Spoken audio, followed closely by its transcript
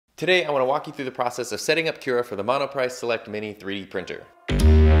Today I want to walk you through the process of setting up Cura for the Monoprice Select Mini 3D printer.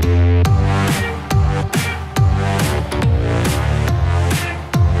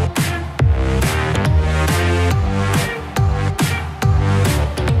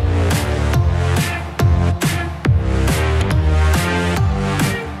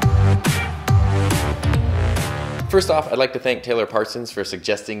 First off, I'd like to thank Taylor Parsons for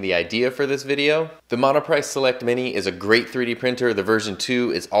suggesting the idea for this video. The Monoprice Select Mini is a great 3D printer. The version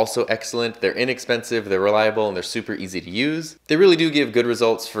 2 is also excellent. They're inexpensive, they're reliable, and they're super easy to use. They really do give good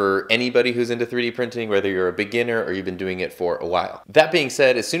results for anybody who's into 3D printing, whether you're a beginner or you've been doing it for a while. That being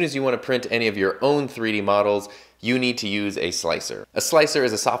said, as soon as you want to print any of your own 3D models, you need to use a slicer. A slicer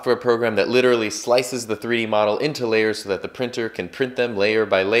is a software program that literally slices the 3D model into layers so that the printer can print them layer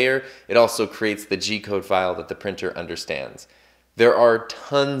by layer. It also creates the G-code file that the printer understands. There are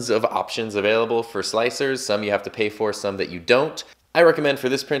tons of options available for slicers. Some you have to pay for, some that you don't. I recommend for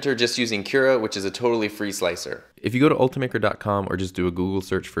this printer just using Cura, which is a totally free slicer. If you go to ultimaker.com or just do a Google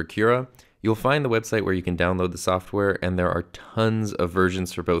search for Cura, you'll find the website where you can download the software, and there are tons of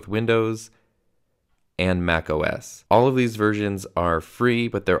versions for both Windows and Mac OS. All of these versions are free,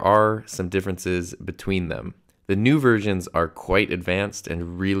 but there are some differences between them. The new versions are quite advanced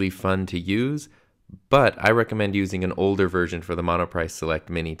and really fun to use, but I recommend using an older version for the Monoprice Select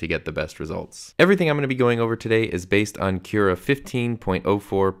Mini to get the best results. Everything I'm going to be going over today is based on Cura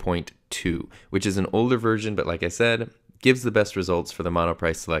 15.04.2, which is an older version, but like I said, gives the best results for the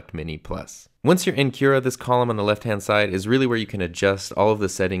Monoprice Select Mini Plus. Once you're in Cura, this column on the left-hand side is really where you can adjust all of the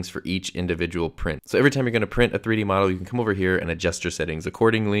settings for each individual print. So every time you're going to print a 3D model, you can come over here and adjust your settings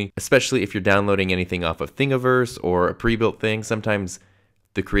accordingly, especially if you're downloading anything off of Thingiverse or a pre-built thing. Sometimes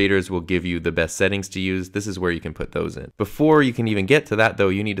the creators will give you the best settings to use. This is where you can put those in. Before you can even get to that though,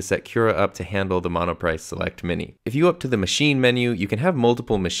 you need to set Cura up to handle the Monoprice Select Mini. If you go up to the machine menu, you can have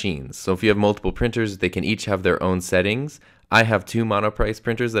multiple machines. So if you have multiple printers, they can each have their own settings. I have two Monoprice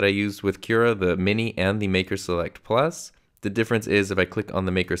printers that I use with Cura, the Mini and the Maker Select Plus. The difference is if I click on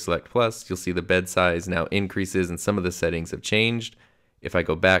the Maker Select Plus, you'll see the bed size now increases and some of the settings have changed. If I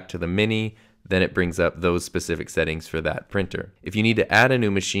go back to the Mini, then it brings up those specific settings for that printer. If you need to add a new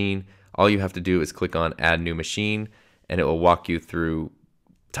machine, all you have to do is click on Add New Machine, and it will walk you through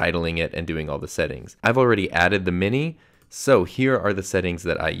titling it and doing all the settings. I've already added the Mini, so here are the settings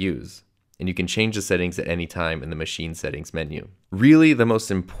that I use. And you can change the settings at any time in the machine settings menu. Really, the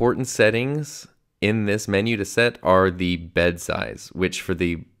most important settings in this menu to set are the bed size, which for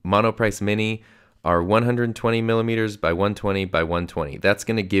the Monoprice Mini are 120 millimeters by 120 by 120. That's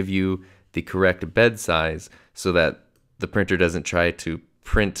going to give you the correct bed size so that the printer doesn't try to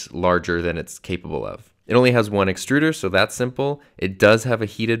print larger than it's capable of. It only has one extruder, so that's simple. It does have a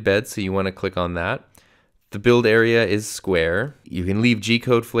heated bed, so you want to click on that. The build area is square. You can leave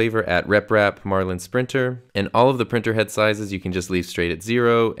G-code flavor at RepWrap, Marlin Sprinter, and all of the printer head sizes you can just leave straight at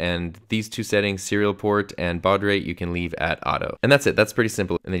 0, and these two settings, serial port and baud rate, you can leave at auto. And that's it, that's pretty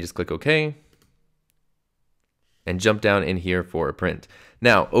simple. And then just click OK, and jump down in here for a print.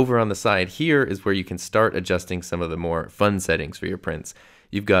 Now, over on the side here is where you can start adjusting some of the more fun settings for your prints.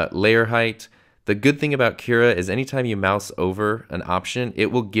 You've got layer height. The good thing about Cura is anytime you mouse over an option,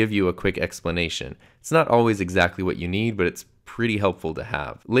 it will give you a quick explanation. It's not always exactly what you need, but it's pretty helpful to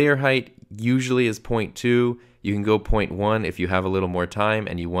have. Layer height usually is 0.2. You can go 0.1 if you have a little more time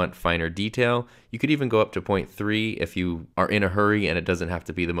and you want finer detail. You could even go up to 0.3 if you are in a hurry and it doesn't have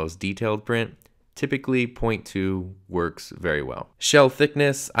to be the most detailed print. Typically 0.2 works very well. Shell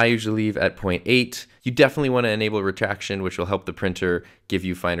thickness, I usually leave at 0.8. You definitely want to enable retraction, which will help the printer give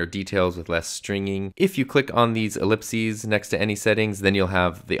you finer details with less stringing. If you click on these ellipses next to any settings, then you'll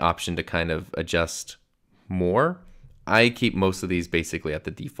have the option to kind of adjust more. I keep most of these basically at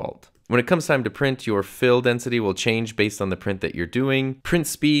the default. When it comes time to print, your fill density will change based on the print that you're doing. Print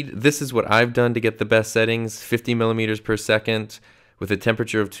speed, this is what I've done to get the best settings, 50 millimeters per second. With a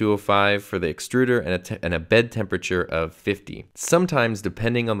temperature of 205 for the extruder and a bed temperature of 50. Sometimes,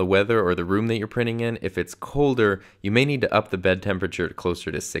 depending on the weather or the room that you're printing in, if it's colder, you may need to up the bed temperature to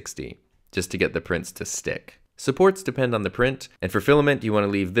closer to 60, just to get the prints to stick. Supports depend on the print, and for filament, you want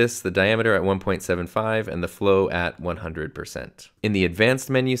to leave the diameter at 1.75 and the flow at 100%. In the advanced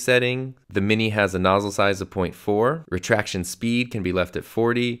menu setting, the Mini has a nozzle size of 0.4, retraction speed can be left at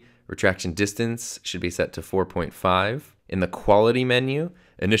 40, retraction distance should be set to 4.5. In the quality menu,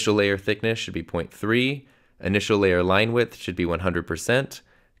 initial layer thickness should be 0.3, initial layer line width should be 100%,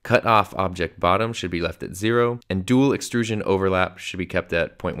 cut off object bottom should be left at 0, and dual extrusion overlap should be kept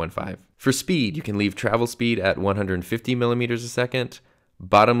at 0.15. For speed, you can leave travel speed at 150 millimeters a second,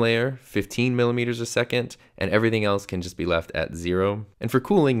 Bottom layer, 15 millimeters a second, and everything else can just be left at 0. And for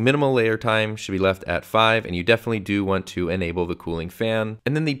cooling, minimal layer time should be left at 5, and you definitely do want to enable the cooling fan.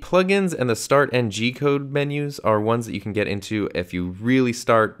 And then the plugins and the start and G-code menus are ones that you can get into if you really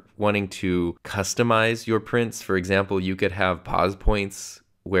start wanting to customize your prints. For example, you could have pause points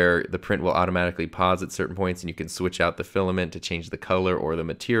where the print will automatically pause at certain points, and you can switch out the filament to change the color or the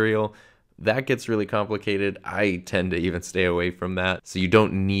material. That gets really complicated. I tend to even stay away from that. So you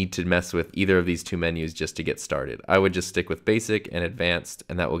don't need to mess with either of these two menus just to get started. I would just stick with basic and advanced,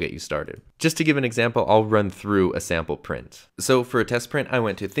 and that will get you started. Just to give an example, I'll run through a sample print. So for a test print, I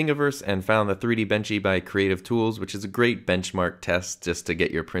went to Thingiverse and found the 3D Benchy by Creative Tools, which is a great benchmark test just to get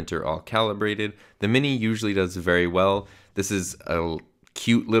your printer all calibrated. The Mini usually does very well. This is a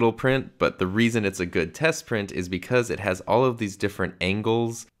cute little print, but the reason it's a good test print is because it has all of these different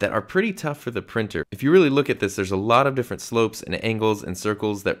angles that are pretty tough for the printer. If you really look at this, there's a lot of different slopes and angles and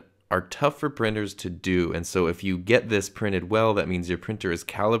circles that are tough for printers to do. And so if you get this printed well, that means your printer is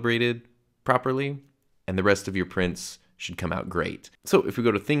calibrated properly and the rest of your prints should come out great. So if we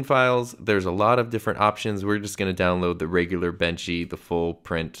go to Thing Files, there's a lot of different options. We're just going to download the regular Benchy, the full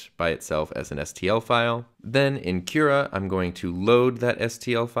print by itself as an STL file. Then in Cura, I'm going to load that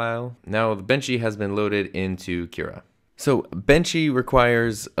STL file. Now the Benchy has been loaded into Cura. So Benchy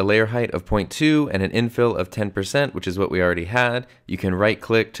requires a layer height of 0.2 and an infill of 10%, which is what we already had. You can right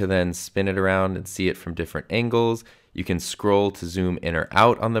click to then spin it around and see it from different angles. You can scroll to zoom in or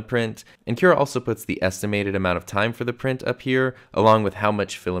out on the print. And Cura also puts the estimated amount of time for the print up here, along with how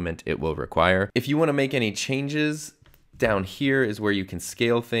much filament it will require. If you want to make any changes, down here is where you can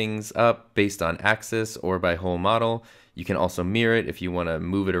scale things up based on axis or by whole model. You can also mirror it if you want to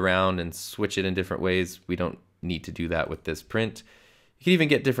move it around and switch it in different ways. We don't need to do that with this print. You can even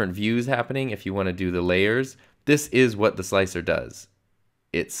get different views happening if you want to do the layers. This is what the slicer does.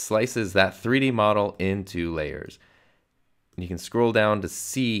 It slices that 3D model into layers. You can scroll down to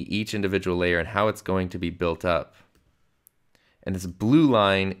see each individual layer and how it's going to be built up. And this blue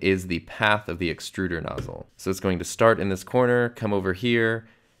line is the path of the extruder nozzle. So it's going to start in this corner, come over here,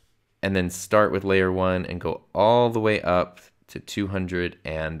 and then start with layer 1 and go all the way up to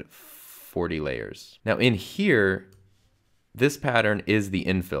 240 layers. Now in here, this pattern is the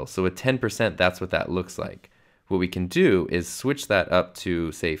infill. So at 10%, that's what that looks like. What we can do is switch that up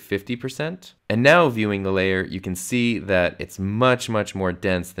to, say, 50%. And now viewing the layer, you can see that it's much, much more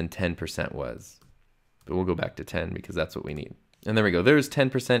dense than 10% was. But we'll go back to 10 because that's what we need. And there we go. There's 10%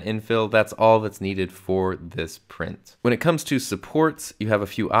 infill. That's all that's needed for this print. When it comes to supports, you have a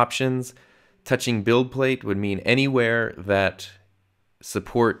few options. Touching build plate would mean anywhere that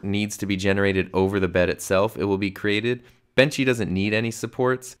support needs to be generated over the bed itself, it will be created. Benchy doesn't need any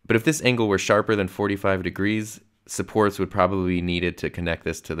supports, but if this angle were sharper than 45 degrees, supports would probably be needed to connect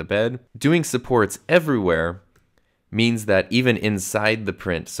this to the bed. Doing supports everywhere means that even inside the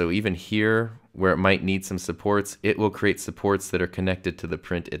print, so even here where it might need some supports, it will create supports that are connected to the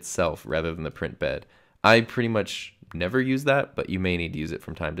print itself rather than the print bed. I pretty much never use that, but you may need to use it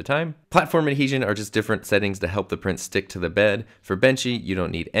from time to time. Platform adhesion are just different settings to help the print stick to the bed. For Benchy, you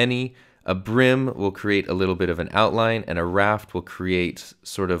don't need any. A brim will create a little bit of an outline, and a raft will create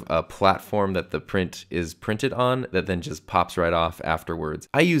sort of a platform that the print is printed on that then just pops right off afterwards.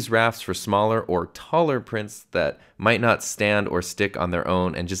 I use rafts for smaller or taller prints that might not stand or stick on their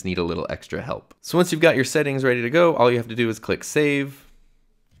own and just need a little extra help. So once you've got your settings ready to go, all you have to do is click Save,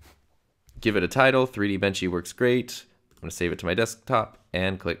 give it a title. 3D Benchy works great. I'm going to save it to my desktop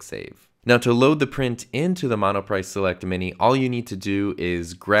and click Save. Now to load the print into the Monoprice Select Mini, all you need to do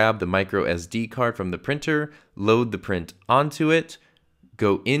is grab the micro SD card from the printer, load the print onto it,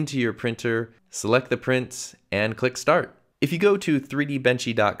 go into your printer, select the print, and click Start. If you go to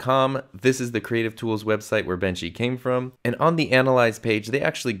 3dbenchy.com, this is the Creative Tools website where Benchy came from. And on the Analyze page, they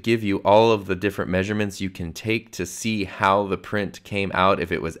actually give you all of the different measurements you can take to see how the print came out,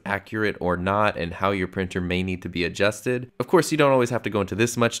 if it was accurate or not, and how your printer may need to be adjusted. Of course, you don't always have to go into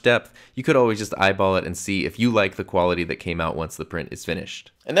this much depth. You could always just eyeball it and see if you like the quality that came out once the print is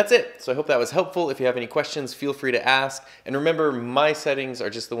finished. And that's it. So I hope that was helpful. If you have any questions, feel free to ask. And remember, my settings are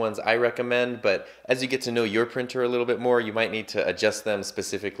just the ones I recommend, but as you get to know your printer a little bit more, you might need to adjust them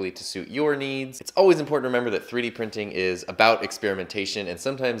specifically to suit your needs. It's always important to remember that 3D printing is about experimentation, and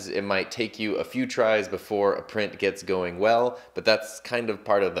sometimes it might take you a few tries before a print gets going well, but that's kind of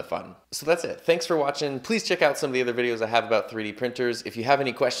part of the fun. So that's it. Thanks for watching. Please check out some of the other videos I have about 3D printers. If you have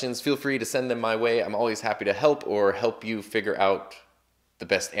any questions, feel free to send them my way. I'm always happy to help or help you figure out the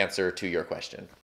best answer to your question.